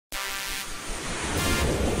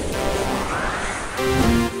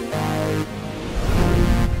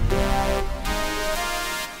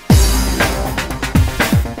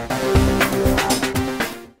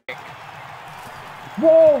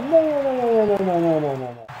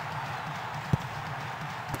no.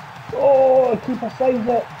 Oh, keeper saves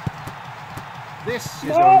it. This is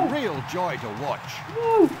a real joy to watch.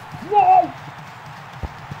 No.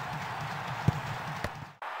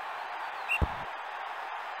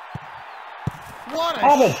 What a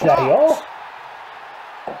Have a shot! day off.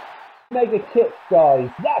 Mega kick, guys.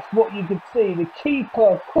 That's what you could see. The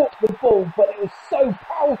keeper caught the ball, but it was so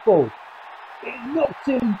powerful. It knocked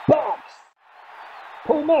him back.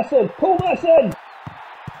 Paul Masson.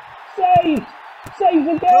 Saves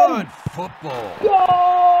again. Good football.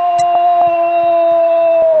 Goal!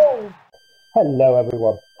 Hello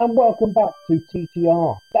everyone, and welcome back to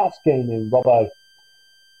TTR. That's Gaming Robo.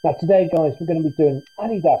 Now today, guys, we're going to be doing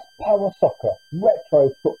Adidas Power Soccer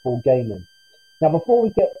Retro Football Gaming. Now before we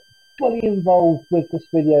get fully involved with this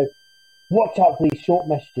video, watch out for these short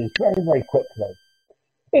messages very quickly.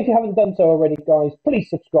 If you haven't done so already, guys, please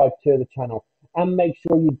subscribe to the channel and make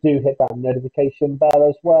sure you do hit that notification bell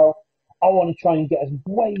as well. I want to try and get us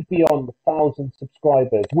way beyond 1,000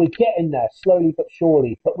 subscribers. We're getting there slowly but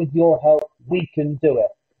surely, but with your help, we can do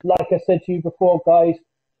it. Like I said to you before, guys,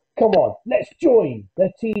 come on, let's join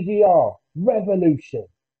the TGR revolution.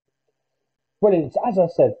 Brilliant. As I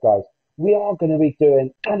said, guys, we are going to be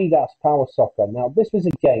doing Adidas Power Soccer. Now, this was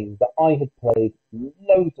a game that I had played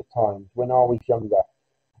loads of times when I was younger.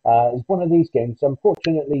 It's one of these games.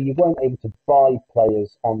 Unfortunately, you weren't able to buy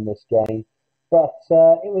players on this game, but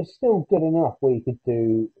it was still good enough where you could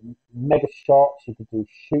do mega shots, you could do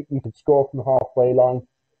shoot, you could score from the halfway line.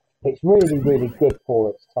 It's really good for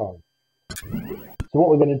its time. So what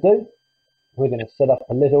we're going to do, we're going to set up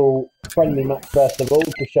a little friendly match first of all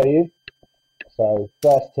to show you. So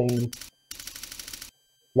first team,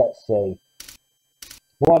 let's see.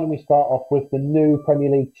 Why don't we start off with the new Premier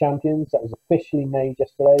League champions that was officially made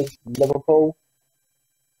yesterday, Liverpool.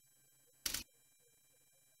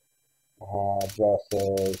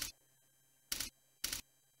 Versus,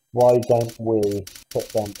 why don't we put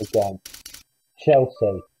them against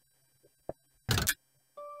Chelsea?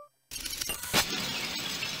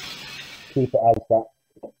 Keep it as that.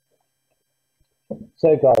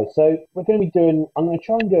 So guys, we're going to be doing, I'm going to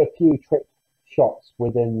try and do a few trick shots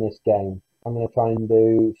within this game. I'm going to try and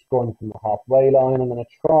do scoring from the halfway line. I'm going to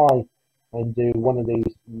try and do one of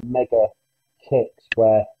these mega kicks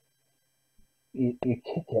where you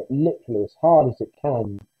kick it literally as hard as it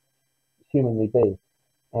can humanly be,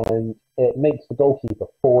 and it makes the goalkeeper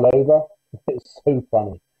fall over. It's so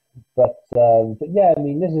funny, but yeah, I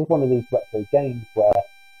mean, this is one of these retro games where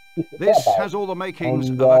you forget This about has all the makings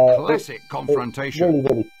and, of a classic confrontation.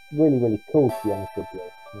 It's really cool, to be honest with you.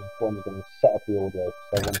 I'm going to set up the audio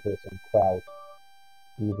because I want to hear some crowd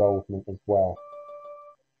involvement as well.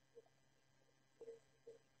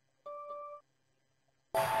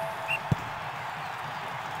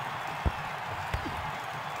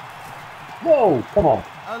 Whoa, come on.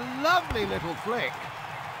 A lovely little flick.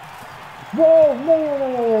 Whoa, no.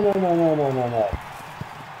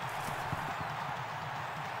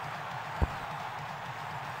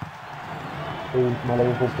 Who's my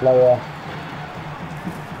Liverpool player?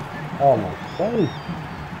 Oh my God.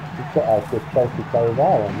 He's got a good Chelsea player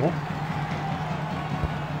there on this.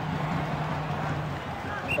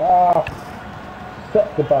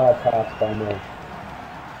 Such a bad pass by me.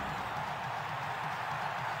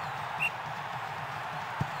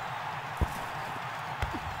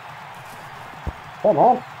 Come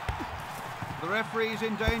on. The referee's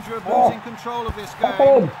in danger of losing control of this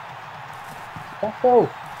game. Tackle.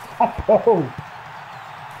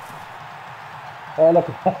 Oh, look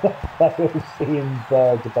at that. Little seeing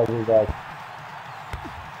birds above his head.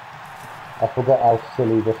 I forgot how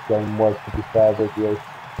silly this game was, to be fair with you.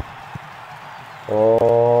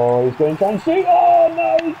 Oh, he's going to try and shoot. Oh,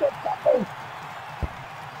 no, he's got tackled.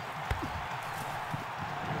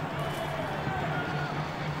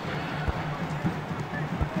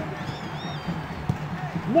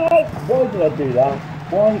 No, why did I do that?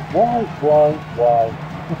 Why?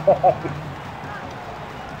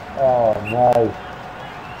 Oh no.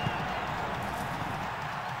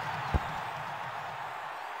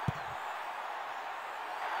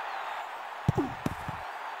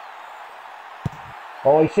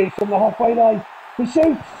 Oh, he shoots from the halfway line. He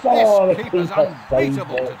shoots. Oh, this keeper's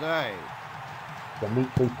unbeatable today.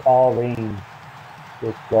 Dimitri Karim.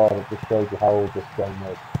 Good God, it just shows you how old this game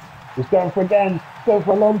is. He's going for again. Going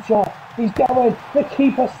for a long shot. He's going. The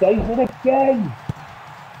keeper saves it again.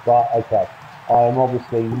 Right, okay. I am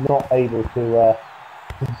obviously not able to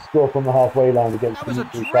score from the halfway line against That was a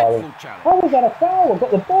Dimitri dreadful Karim. challenge. How was that a foul? I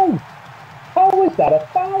got the ball. How is that a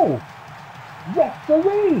foul?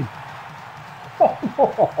 Referee. Come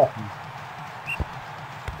on.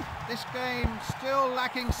 This game still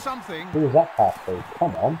lacking something. Who was that pass to?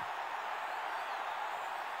 Come on.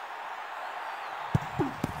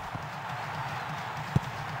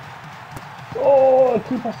 Oh, the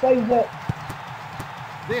keeper saves it.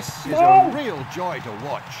 This is a real joy to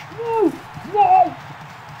watch. No, no.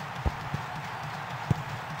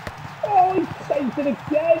 Oh, he saved it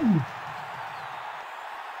again.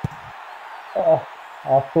 Oh,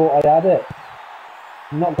 I thought I had it.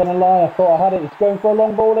 I'm not going to lie, I thought I had it. It's going for a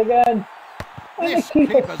long ball again. And This the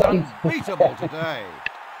keeper keeper's saves unbeatable today.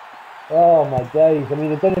 Oh my days. I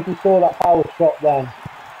mean, I don't know if you saw that power shot then.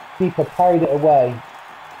 Keeper carried it away.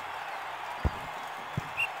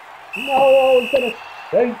 No, he's going to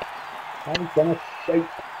shoot. He's going to shoot.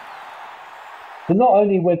 So not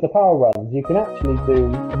only with the power runs, you can actually do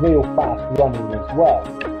real fast running as well.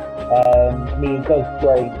 I mean, it does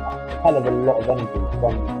drain a hell of a lot of energy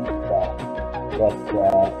from there. But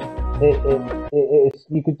it's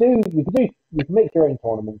you could make your own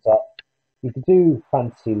tournaments up. You could do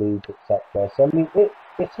fantasy leagues, etc. So I mean,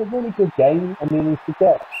 it's a really good game. I mean, you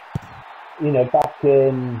forget, you know, back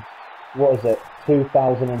in what is it,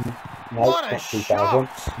 2000 and no, What a not 2000,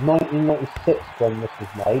 shot! 1996 when this was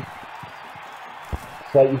made.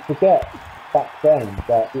 So you forget back then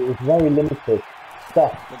that it was very limited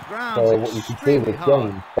stuff for what you could do with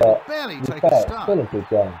games, but to be fair, it's still a good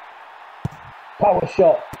game. Power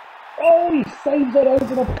shot! Oh, he saves it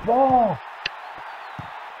over the bar!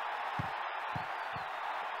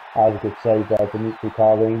 That was a good save there, Dimitri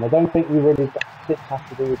Karim. I don't think we really did have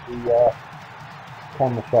to do with the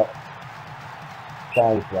camera shot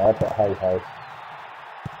size there, but hey ho.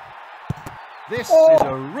 This is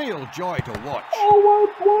a real joy to watch. Oh,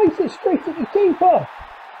 why is it straight at the keeper?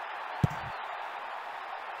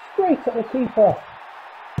 Straight at the keeper.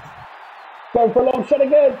 Going for a long shot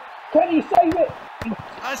again. Can he save it?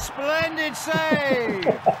 A splendid save!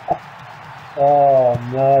 Oh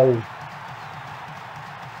no.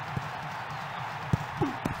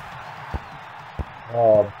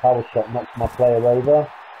 Oh, power shot knocks my player over.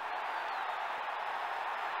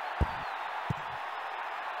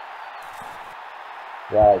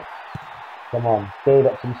 Right. Come on, build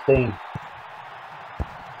up some steam.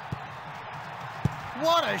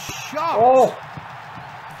 What a shot! Oh!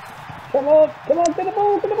 Come on, get the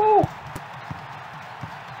ball, get the ball!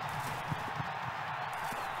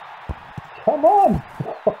 Come on!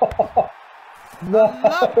 No,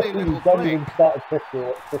 lovely little don't even flick. start a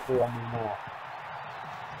trickery on me now.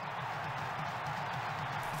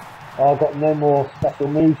 Oh, I've got no more special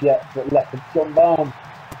moves yet, but left of John Barnes.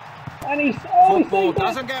 And he's Football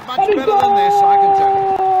doesn't get much better than this, I can tell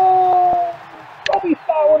you. Robbie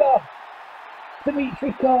Fowler,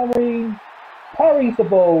 Dimitri Karim parries the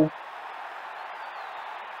ball,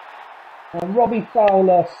 and Robbie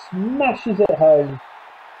Fowler smashes it home.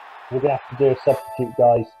 We're gonna have to do a substitute,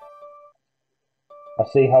 guys. I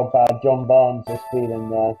see how bad John Barnes is feeling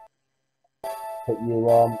there. Put you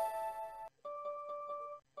on.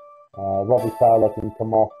 Robbie Fowler can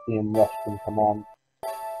come off. Ian Rush can come on.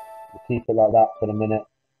 We'll keep it like that for the minute.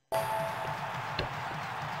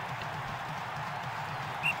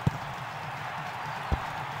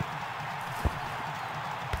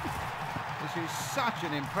 This is such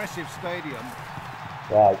an impressive stadium.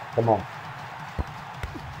 Right, come on.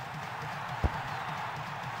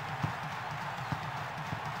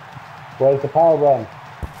 Where's the power run?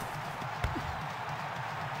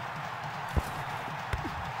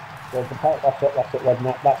 Where's the power? That's it,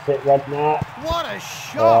 Redknapp. That's it, Redknapp. What a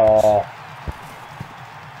shot! Oh.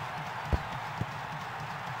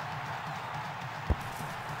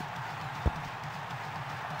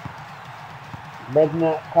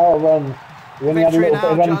 Redknapp, power runs. We only had a Victory little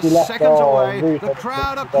bit of now energy just left. seconds Oh, away. Ruth, The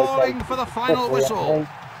crowd are calling for the final whistle.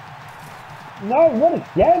 No, not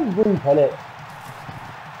again, Ruth had it.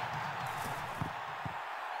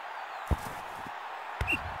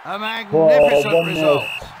 A magnificent result.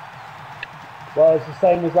 Well, it's the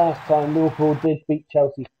same as last time. Liverpool did beat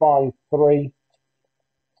Chelsea 5-3.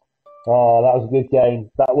 Oh, that was a good game.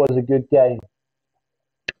 That was a good game.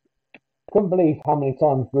 Couldn't believe how many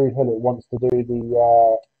times Rude Hullet wants to do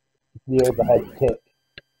the overhead kick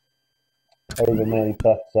over me,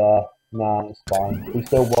 but nah, it's fine. We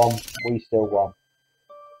still won. We still won.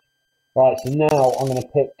 Right, so now I'm going to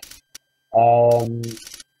pick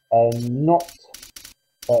not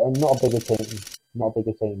a bigger team. Not a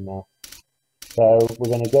bigger team now. So we're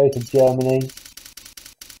going to go to Germany.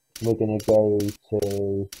 We're going to go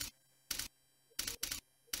to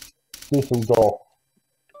Düsseldorf.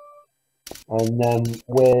 And then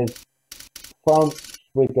with France,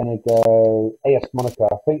 we're going to go AS Monaco.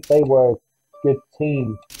 I think they were a good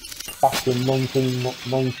team back in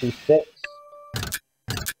 1996.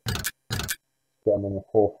 Get them in a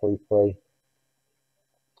 4-3-3.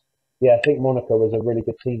 Yeah, I think Monaco was a really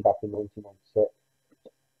good team back in 1996.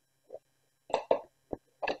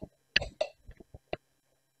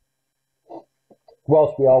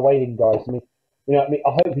 Whilst we are waiting, guys, I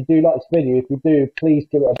hope you do like this video. If you do, please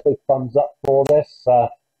give it a big thumbs up for this. I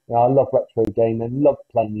love retro gaming, love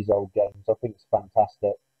playing these old games. I think it's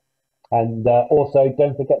fantastic. And also,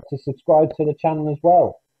 don't forget to subscribe to the channel as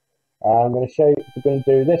well. I'm going to show you, we're going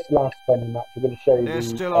to do this last friendly match. We're going to show you There's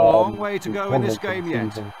still a long way to go in this game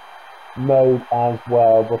yet. Mode as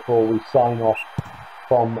well before we sign off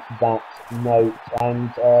from that note.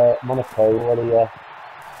 And Monaco already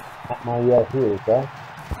at my heels there.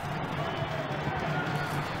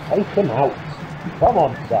 Take him out. Come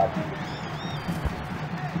on, son.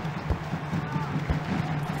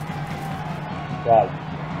 Right.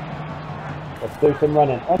 Let's do some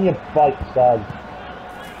running. On your bike, son.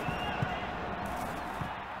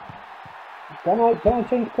 Can I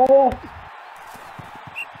change player?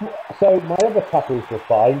 So my other tackles were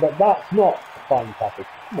fine, but that's not fine tackles.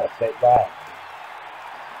 What's it there?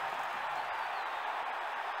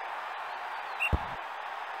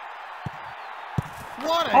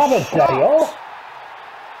 What a Have a shot! day off.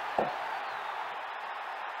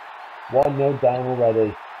 1-0 down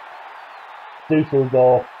already.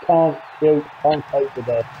 Dusseldorf can't shoot, can't cope with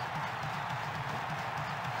this.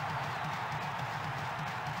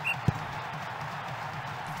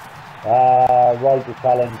 Ride the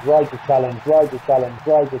challenge, ride the challenge, ride the challenge,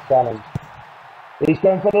 ride the challenge. He's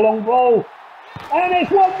going for the long ball. And it's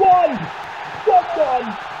 1-1!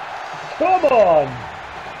 1-1! Come on!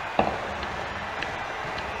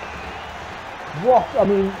 What, I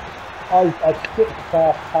mean, I skipped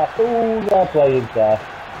past all their players there.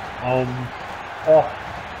 And,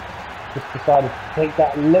 just decided to take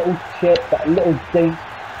that little chip, that little dink.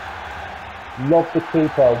 Lob the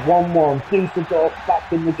keeper, 1-1, Dusseldorf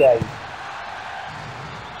back in the game.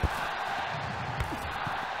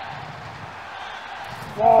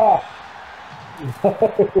 Ah!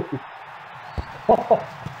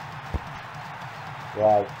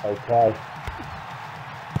 Right, okay.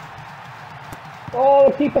 Oh,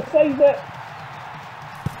 the keeper saves it!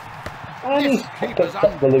 And This keeper's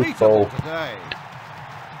unbeatable today.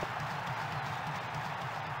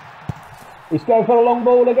 He's going for a long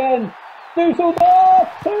ball again. Dusseldorf!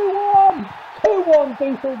 2-1! 2-1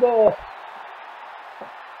 Dusseldorf!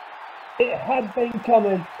 It had been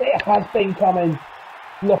coming. It has been coming.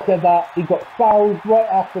 Look at that. He got fouled right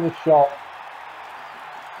after the shot.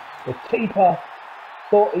 The keeper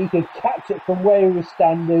thought he could catch it from where he was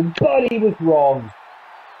standing, but he was wrong.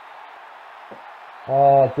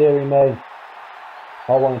 Ah, dearie me.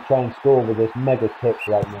 I want to try and score with this mega kick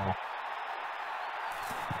right now.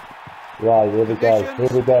 Right, here we go. Here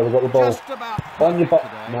we go. We've got the ball. On your butt.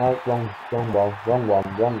 No, wrong ball. Wrong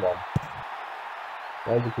one.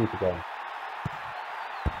 Where's the keeper going?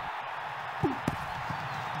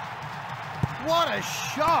 What a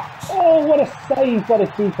shot! Oh, what a save by the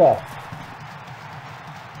keeper.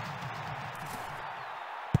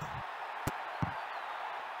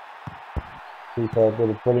 Keeper did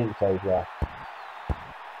a brilliant save there.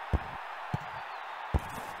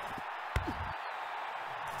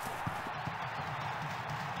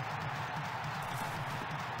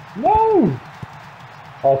 No!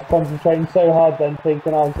 I was concentrating so hard then,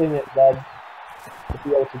 thinking I was in it then. To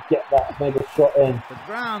be able to get that mega shot in. The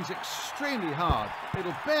ground's extremely hard.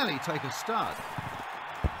 It'll barely take a start.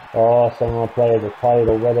 Oh, some of my players are tired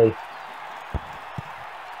already.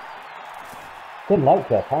 Didn't like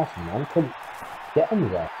their passing, man. Couldn't get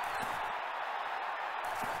anywhere.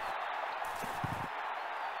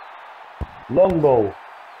 Long ball.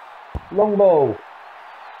 Long ball.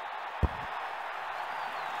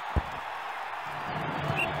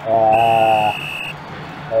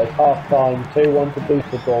 It's half time, 2-1 to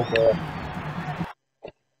Dusseldorf here.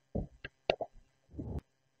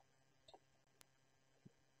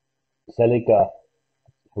 Seliger,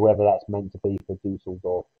 whoever that's meant to be for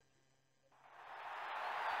Dusseldorf.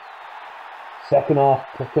 Second half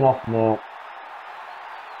kicking off now.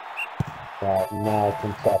 Right, now I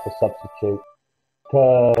can set up a substitute.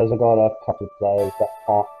 Because I've got a couple of players that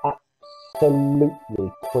are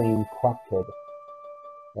absolutely cream crackered.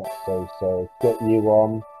 Let's see, so get you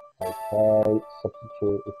on. Okay,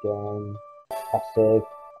 substitute again. Passive.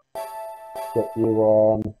 Get you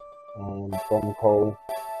on. And Bronco.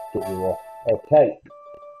 Get you off. Okay.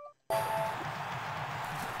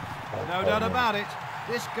 No doubt about it.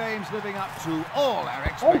 This game's living up to all our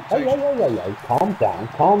expectations. Hey. Calm down,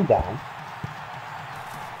 calm down.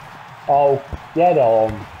 Oh, get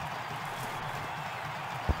on.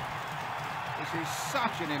 This is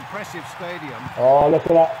such an impressive stadium. Oh, look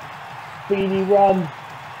at that speedy run.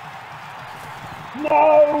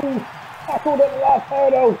 No! Tackled at the last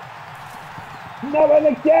hurdle. No, and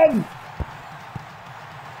again.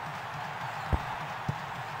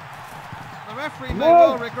 The referee may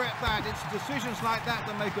well regret that. It's decisions like that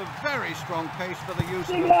that make a very strong case for the use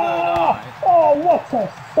of the third eye. Oh, what a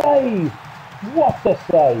save! What a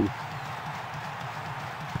save!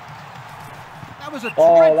 That was a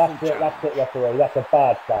dreadful that's it, referee. That's a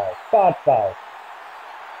bad foul. Bad foul.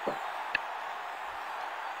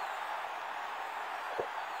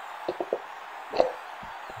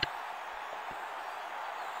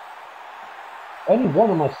 Only one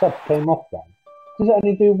of my subs came off then. Does it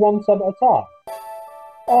only do one sub at a time?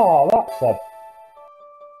 Oh, that's a...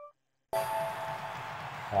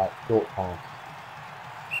 Right, short pass.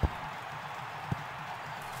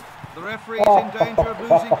 The referee is in danger of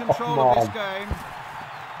losing control of this game.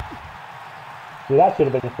 See, that should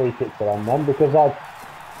have been a free kick for them then, because I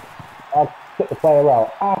took the player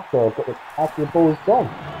out after the ball's gone.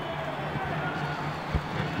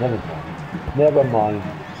 Never mind. Never mind.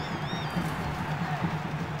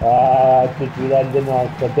 Did you then deny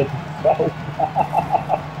I did myself?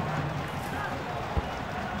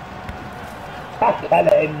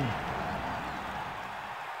 Tackle him!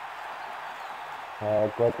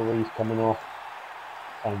 Gregory's coming off.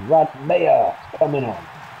 And Rad Mayer's coming on.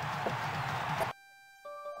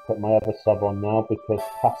 Put my other sub on now because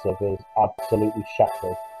passive is absolutely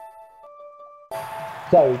shattered.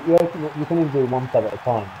 So, you can only do one sub at a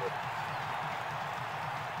time.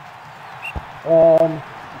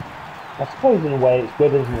 I suppose in a way it's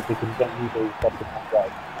good, isn't it? Because you don't usually sub the back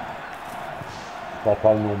way. Like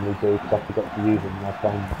I normally do, because I forgot to use them and I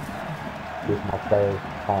try and give my players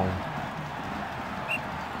time.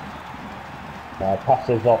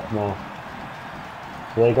 Passive's off now.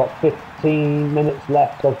 So they've got 15 minutes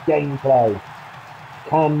left of gameplay.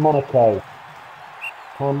 Can Monaco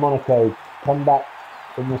come back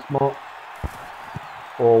in this match?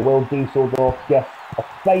 Or will Dusseldorf get a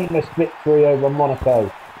famous victory over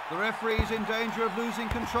Monaco? The referee is in danger of losing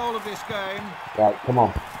control of this game. Right, come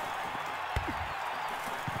on.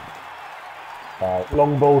 Right,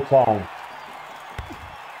 long ball time.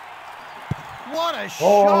 What a shot!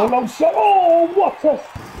 Oh, long shot! Oh, what a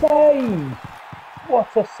save!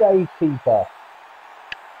 What a save, keeper.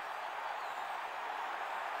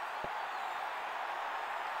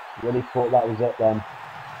 Really thought that was it then.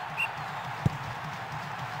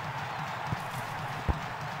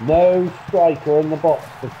 No striker in the box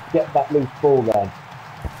to get that loose ball then.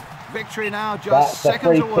 Victory now just That's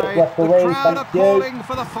seconds away. The crowd are calling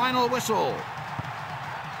for the final whistle.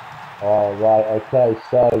 Oh, right, okay,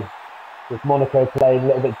 so with Monaco playing a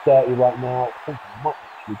little bit dirty right now, I think I might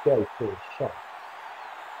actually go for a shot.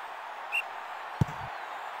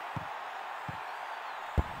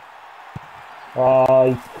 Oh,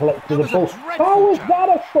 he collected the ball. How was that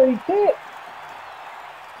a free kick?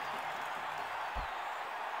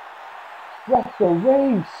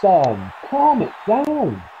 Referee, son, calm it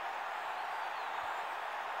down.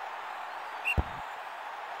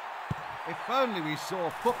 If only we saw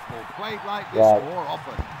football played like this more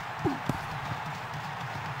often.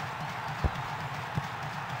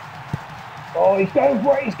 Oh, he's going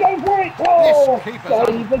for it, he's going for it! Oh, this keeper's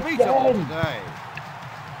unbeatable today.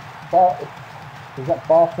 Is that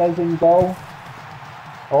Barthez in goal?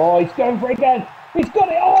 Oh, he's going for it again! He's got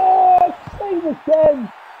it! Oh, save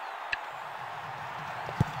again!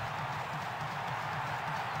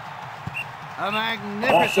 A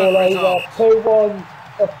magnificent result. 2-1,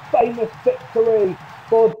 a famous victory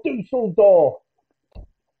for Dusseldorf.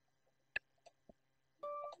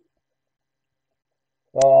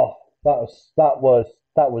 Oh, that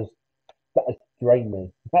drained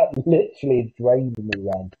me. That literally drained me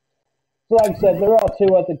then. So like I said, there are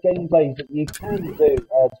two other gameplays that you can do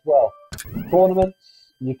as well.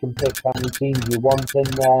 Tournaments, you can pick how many teams you want in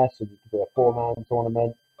there, so you can do a 4-man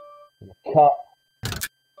tournament and a cup.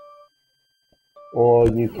 Or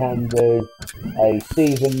you can do a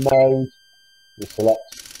season mode. You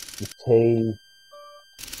select the team,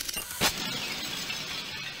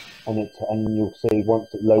 and you'll see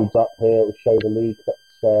once it loads up here, it will show the league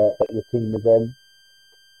that your team is in.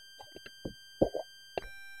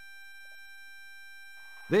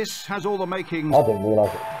 This has all the makings. I didn't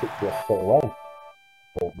realise it kicked you off straight away.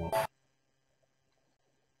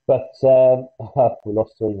 But we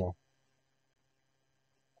lost 3 now.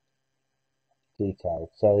 Details.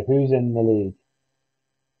 So who's in the league?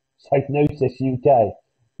 Psygnosis UK.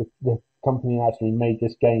 The company actually made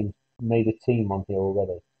this game, made a team on here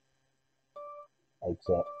already.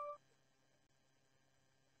 Exit.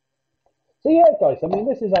 So yeah, guys. I mean,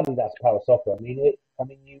 this is Adidas Power Soccer. You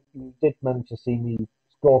did manage to see me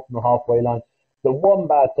score from the halfway line. The one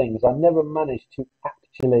bad thing is I never managed to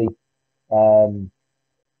actually um,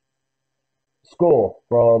 score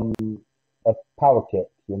from a power kick.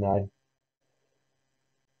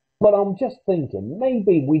 But I'm just thinking,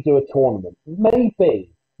 maybe we do a tournament.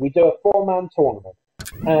 Maybe we do a four-man tournament,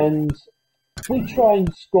 and we try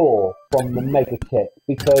and score from the mega kick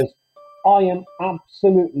because I'm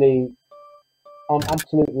absolutely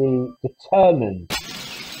determined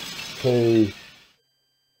to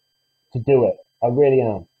do it. I really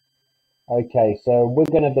am. Okay, so we're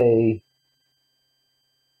gonna be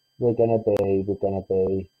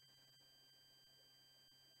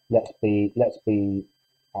let's be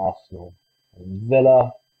Arsenal,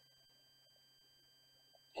 Villa,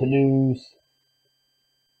 Toulouse,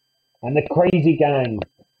 and the crazy gang,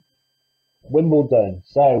 Wimbledon.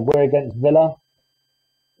 So we're against Villa.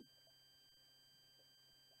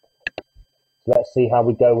 So let's see how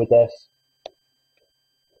we go with this.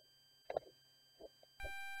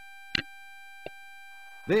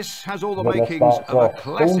 This has all the makings of a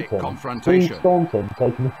classic confrontation. Staunton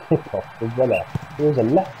taking the kick off for Villa. Here's a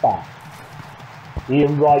left back.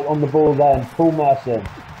 Ian Wright on the ball then. Paul Merson.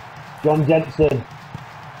 John Jensen.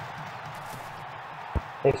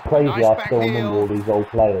 It's crazy I still remember all these old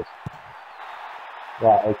players.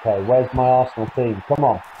 Right, okay, where's my Arsenal team? Come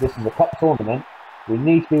on, this is a cup tournament. We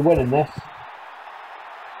need to be winning this.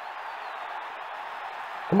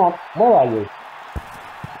 Come on, where are you?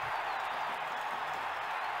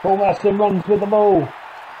 Paul Merson runs with the ball.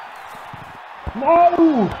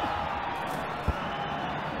 No!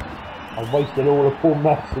 I wasted all of Paul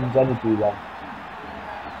Merson's energy then.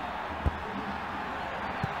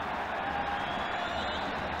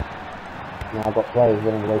 Now I've got players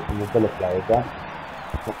running away from the Villa players then.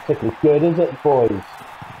 Not particularly good, is it, boys?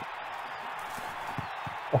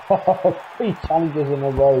 3 challenges in a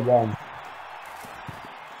row then.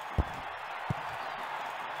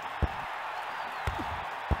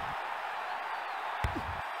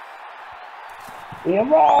 Ian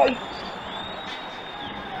Wright!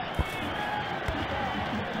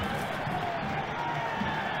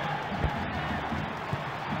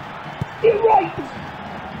 Ian Wright!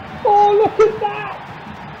 Oh, look at that!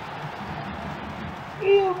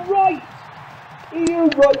 Ian Wright! Ian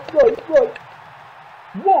Wright, right.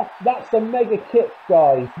 What? That's a mega kick,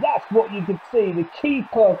 guys. That's what you could see. The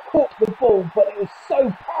keeper caught the ball, but it was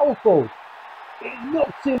so powerful. It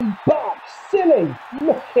knocked him back. Silly.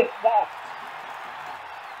 Look at that.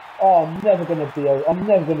 Oh, I'm never going to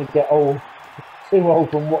get too old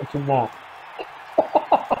from watching that.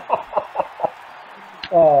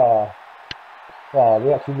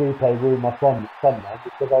 The actual replay ruined my fun then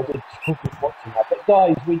because I did watching that. But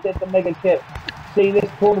guys, we did the mega kick. See,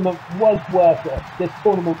 this tournament was worth it. This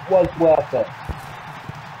tournament was worth it.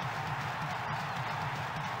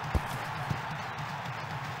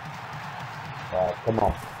 Come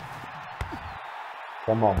on.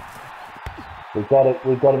 Come on. We've got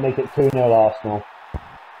to make it 2-0 Arsenal.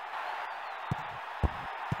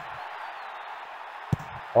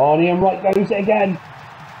 Oh, and Ian Wright goes it again.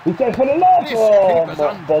 He goes for the lob. This oh, keeper's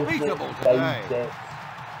unbeatable today.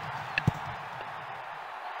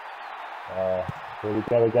 Here we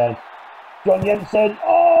go again. John Jensen.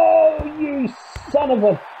 Oh, you son of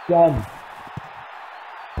a gun.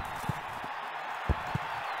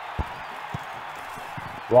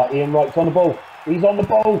 Right, Ian Wright's on the ball. He's on the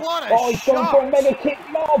ball. He's going for a mega kick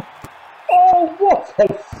lob. Oh, what a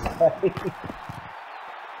save.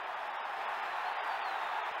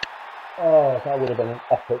 Oh, that would have been an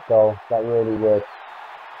epic goal. That really would.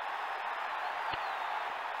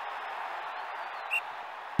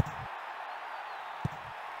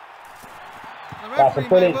 That's a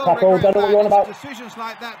brilliant tackle. Don't know what you're on about. Decisions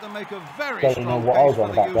like that make a very Don't know what I was on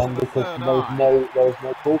about then because there was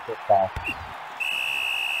no ball kick pass.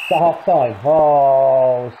 It's at half time.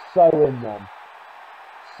 Oh, so in then.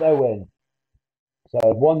 So in. So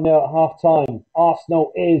 1-0 at half time.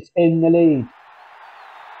 Arsenal is in the lead.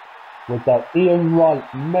 With that Ian Wright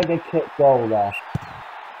mega kick goal there.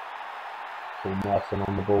 Paul Merson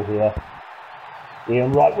on the ball here.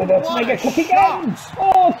 Ian Wright with a mega kick again!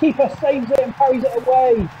 Oh, keeper saves it and parries it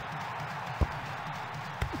away.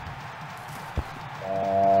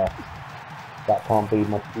 That can't be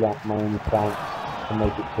my only chance to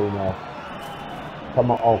make it 2-0.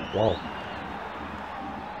 Come on, oh God.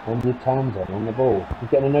 Andy Townsend on the ball. He's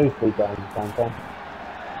getting a nosebleed down in Townsend.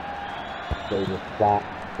 Goes flat.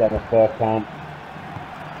 Dennis Bergkamp.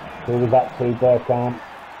 Who was that to? Bergkamp.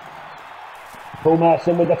 Paul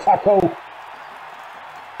Merson with the tackle.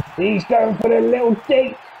 He's going for the little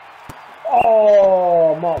dink.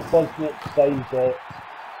 Oh, Mark Bosnich saves it.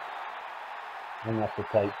 And that's to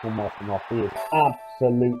take one more from off. He is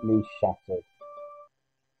absolutely shattered.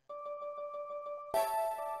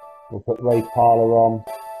 We'll put Ray Parler on.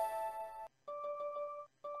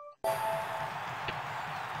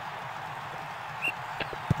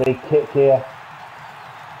 Big kick here.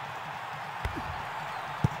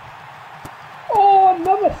 Oh,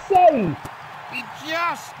 another save! He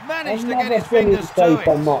just managed Another to get his fingers to save it.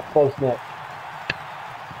 by Mark Bosnich.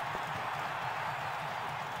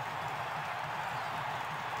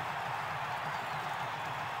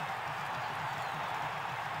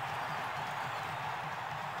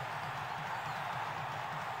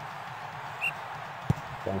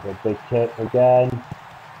 Going for a big kick again.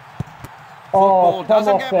 Oh, come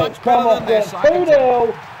off it, come off it.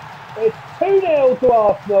 2-0. It's 2-0 to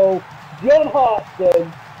Arsenal. John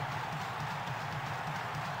Hartson.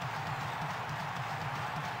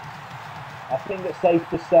 I think it's safe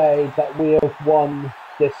to say that we have won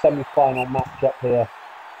this semi-final matchup here.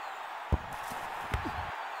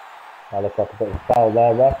 That looks like a bit of a foul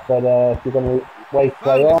there, ref, but if you're going to wait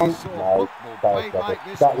play on, no, that was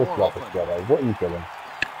rubbish. That was rubbish, Robo. What are you doing?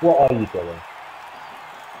 What are you doing?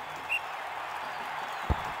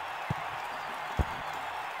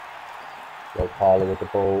 Joe Parler with the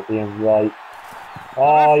ball, Ian Wright.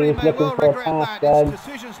 Oh, he was looking for a pass then. It's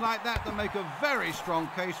decisions like that that make a very strong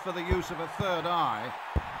case for the use of a third eye.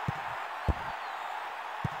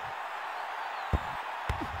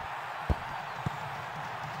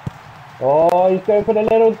 Oh, he's going for the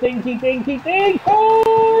little dinky ding.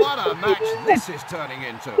 Oh, what a match this is turning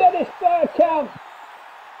into. Dennis Bergkamp.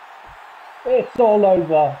 It's all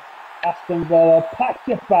over. Aston Villa, pack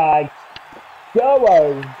your bags. Go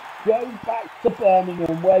home. Go back to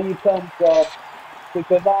Birmingham where you come from.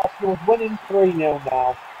 Because Arsenal's winning 3-0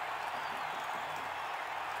 now.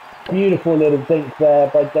 Beautiful little dink there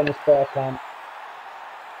by Dennis Bergkamp.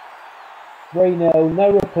 3-0,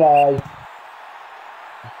 no reply.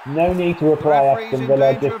 No need to reply, Aston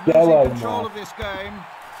Villa. Just go home now. Of this game.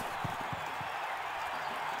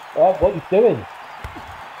 Oh, what are you doing?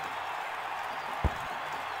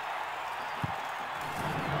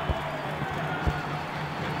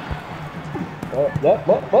 Oh, yeah,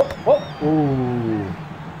 what? Ooh.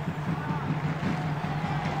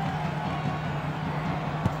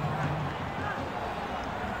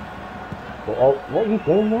 Oh, what are you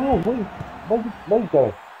doing now? Where are you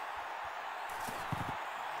going?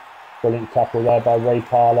 Brilliant tackle there by Ray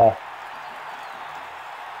Parler.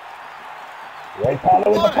 Ray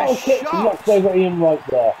Parler with the power kick. He knocks over Ian Wright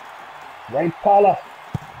there. Ray Parler.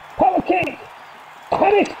 Power kick.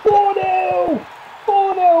 And it's 4-0.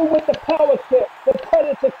 4-0 with the power kick. The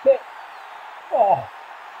Predator kick. Oh.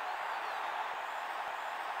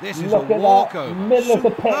 This is Look a at walkover. that. Middle of the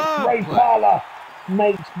pitch. Ray Parler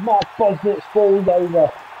makes Mark Bosnich fall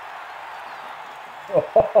over.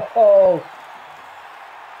 Oh.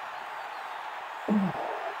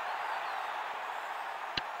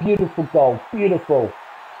 Beautiful goal, beautiful.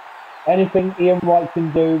 Anything Ian Wright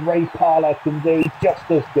can do, Ray Parler can do just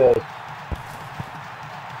as good.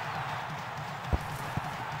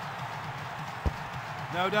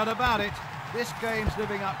 No doubt about it. This game's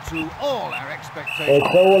living up to all our expectations.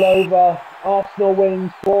 It's all over. Arsenal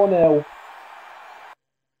wins 4-0.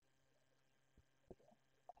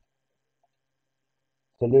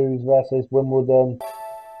 Toulouse versus Wimbledon.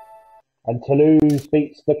 And Toulouse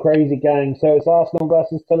beats the Crazy Gang. So it's Arsenal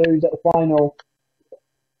versus Toulouse at the final.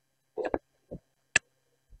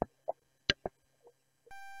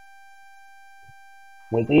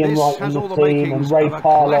 With Ian Wright in the team and Ray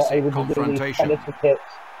Parler able to do these penalty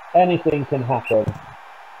kicks, anything can happen.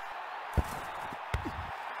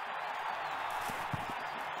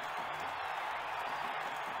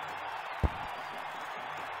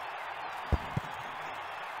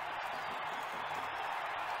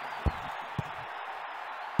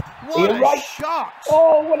 What a shot!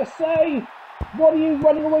 Oh, what a save! What are you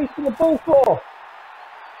running away from the ball for?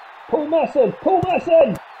 Paul Merson!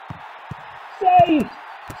 Save!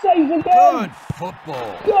 Saves again! Good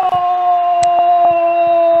football! Goal!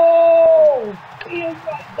 Ian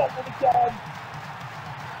Wright does it again!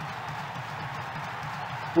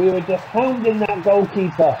 We were just hounding that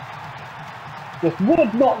goalkeeper. Just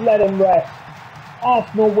would not let him rest.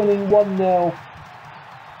 Arsenal winning 1-0.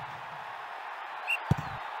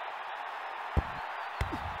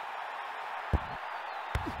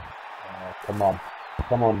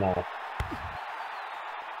 Come on now.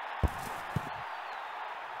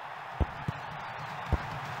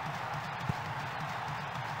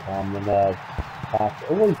 Calm the nerves. pass.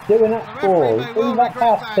 What are you doing that The for? referee He's may doing well that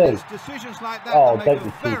regret pass that. too. It's decisions like that Oh, that make don't a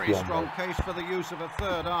be very cheeky on strong me. case for the use of a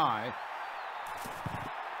third eye.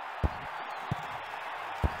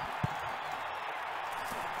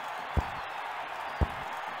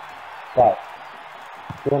 Right.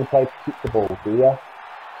 You want to play keep the ball, do you?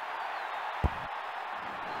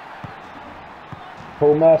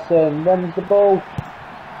 Paul Merson runs the ball.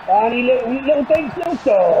 And he little dinks, little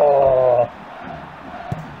goal.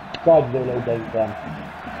 Tried to do a little dink then.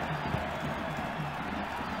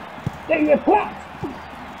 David Platt!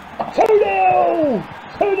 2-0!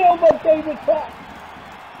 2-0 by David Platt!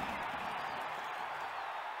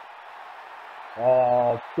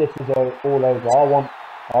 Oh, this is all over.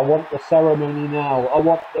 I want the ceremony now. I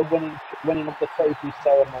want the winning of the trophy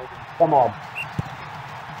ceremony. Come on.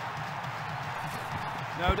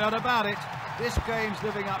 No doubt about it. This game's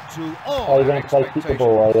living up to all Oh, you're our going to play keep the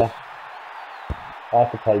ball, are you? I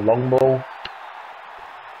have to play long ball.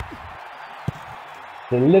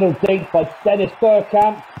 The little dink by Dennis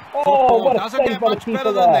Bergkamp. Oh, Football what a doesn't save get by the much keeper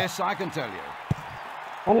better there. than this, I can tell you.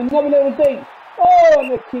 And another little dink. Oh,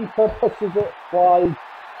 and the keeper pushes it wide.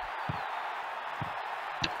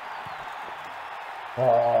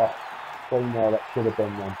 Oh, 3-0, that should have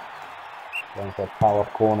been one. Going for a power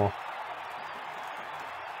corner.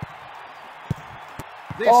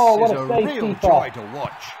 This Oh, what is a a save, real keeper. joy to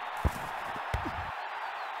watch.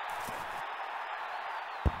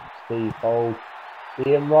 Steve Bold.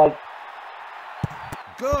 Ian Wright.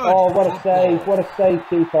 Good Oh, what a football. save. What a save,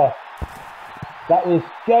 keeper. That was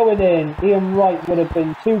going in. Ian Wright would have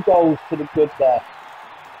been 2 goals to the good there.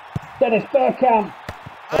 Dennis Bergkamp.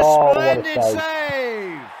 A Oh, splendid what a save.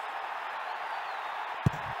 save.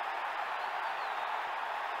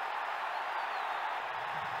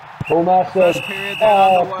 Paul Merson. First period then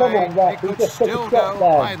Oh, underway. come on, ref. It He could just took still a shot go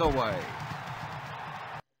there. either way.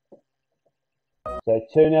 So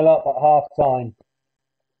 2-0 up at half time.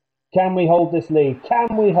 Can we hold this lead?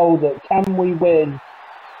 Can we hold it? Can we win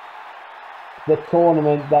the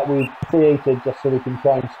tournament that we've created just so we can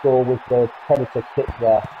try and score with the Predator kick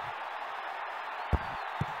there?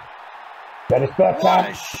 Dennis Bergkamp. What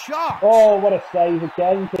a shot! Oh, what a save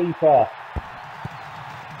again, keeper.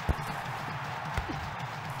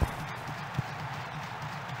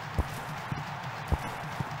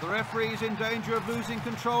 The referee's in danger of losing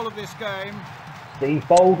control of this game. Steve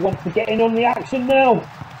Bold wants to get in on the action now.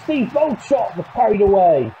 Steve Bold shot was carried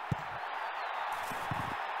away.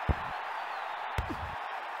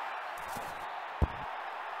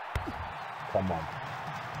 Come on.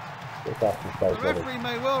 The referee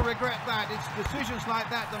may well regret that. It's decisions like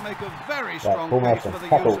that that make a very strong Paul case Merson, for the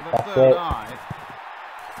tackle, use of a that's third it. eye.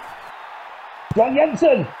 John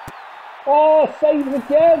Jensen. Oh, saves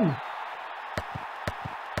again.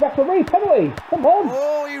 Referee penalty. Come on.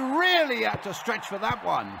 Oh, he really had to stretch for that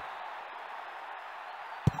one.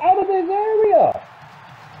 Out of his area.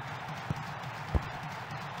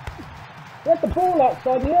 He had the ball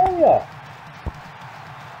outside the area.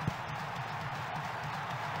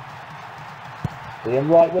 Ian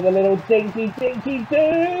Wright with a little dinky do.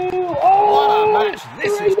 Oh, What a match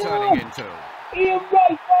this is turning into. Ian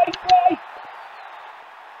Wright.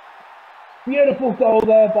 Beautiful goal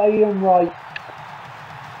there by Ian Wright.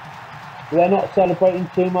 They're not celebrating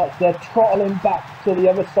too much. They're throttling back to the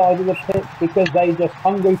other side of the pitch because they're just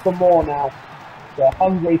hungry for more now. They're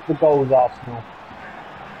hungry for goals, Arsenal.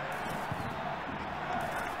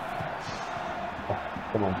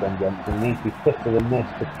 Come on, John Jensen. You need to be fitter than this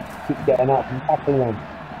to keep getting up and tackling them.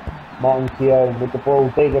 Martin Keown with the ball.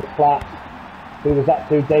 David Platt. Who was that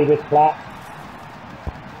to? David Platt.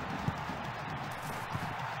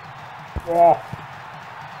 Yeah.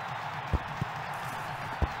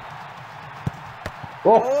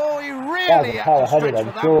 Oh, he really had to stretch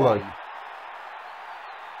for that one.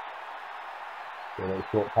 A little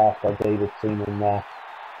short pass by David Seaman there.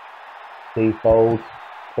 Steve Bold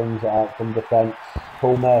brings it out from defence.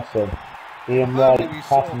 Paul Merson. Ian Wright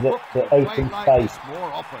passes it to open space.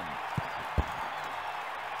 More often.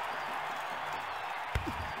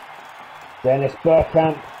 Dennis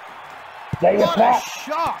Bergkamp. David What Platt. a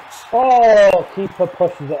shot! Oh, keeper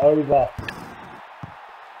pushes it over.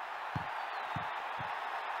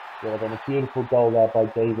 Yeah, then a beautiful goal there by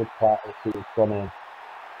David Platt if he was gone in.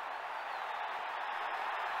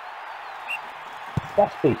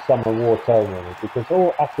 Must be some award ceremony because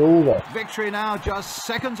after all this. Victory now just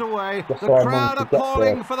seconds away. Just The so I crowd are managed to get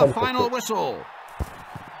calling for the temperature. final whistle.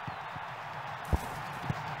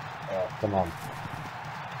 Oh, come on.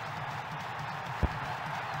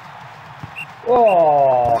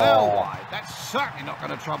 Oh! Well wide. That's certainly not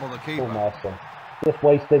going to trouble the keeper. Paul Merson. Just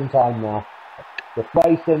wasting time now. Just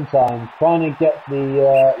wasting time, trying to get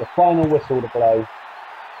the final whistle to blow.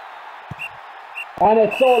 And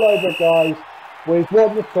it's all over, guys. We've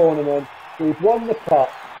won the tournament. We've won the cup.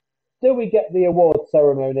 Do we get the award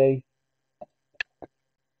ceremony?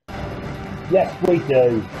 Yes, we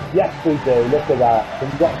do. Yes, we do. Look at that.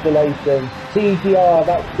 Congratulations. TGR,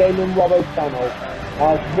 that's Gaming Robo channel,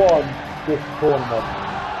 has won this tournament.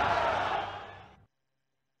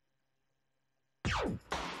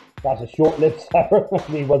 That's a short-lived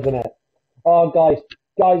ceremony, wasn't it? Oh, guys,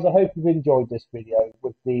 I hope you've enjoyed this video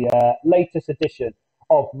with the latest edition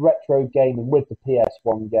of Retro Gaming with the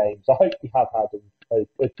PS1 games. I hope you have had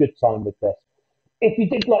a good time with this. If you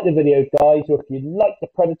did like the video, guys, or if you like the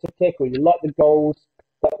Predator kick, or you like the goals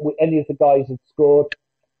that any of the guys had scored,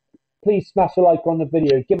 please smash a like on the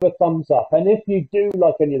video, give a thumbs up. And if you do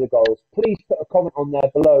like any of the goals, please put a comment on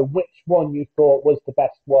there below which one you thought was the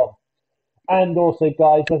best one. And also,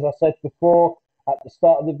 guys, as I said before at the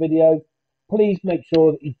start of the video, please make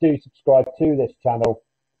sure that you do subscribe to this channel.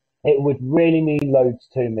 It would really mean loads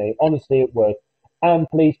to me. Honestly, it would. And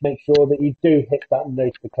please make sure that you do hit that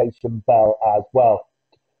notification bell as well.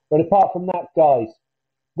 But apart from that, guys,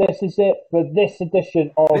 this is it for this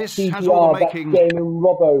edition of TGR, that's Gaming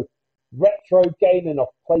Robo, Retro Gaming of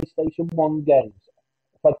PlayStation 1 games.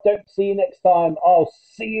 If I don't see you next time, I'll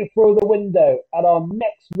see you through the window at our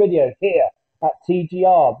next video here at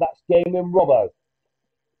TGR, that's Gaming Robo.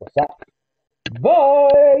 What's that? Bye!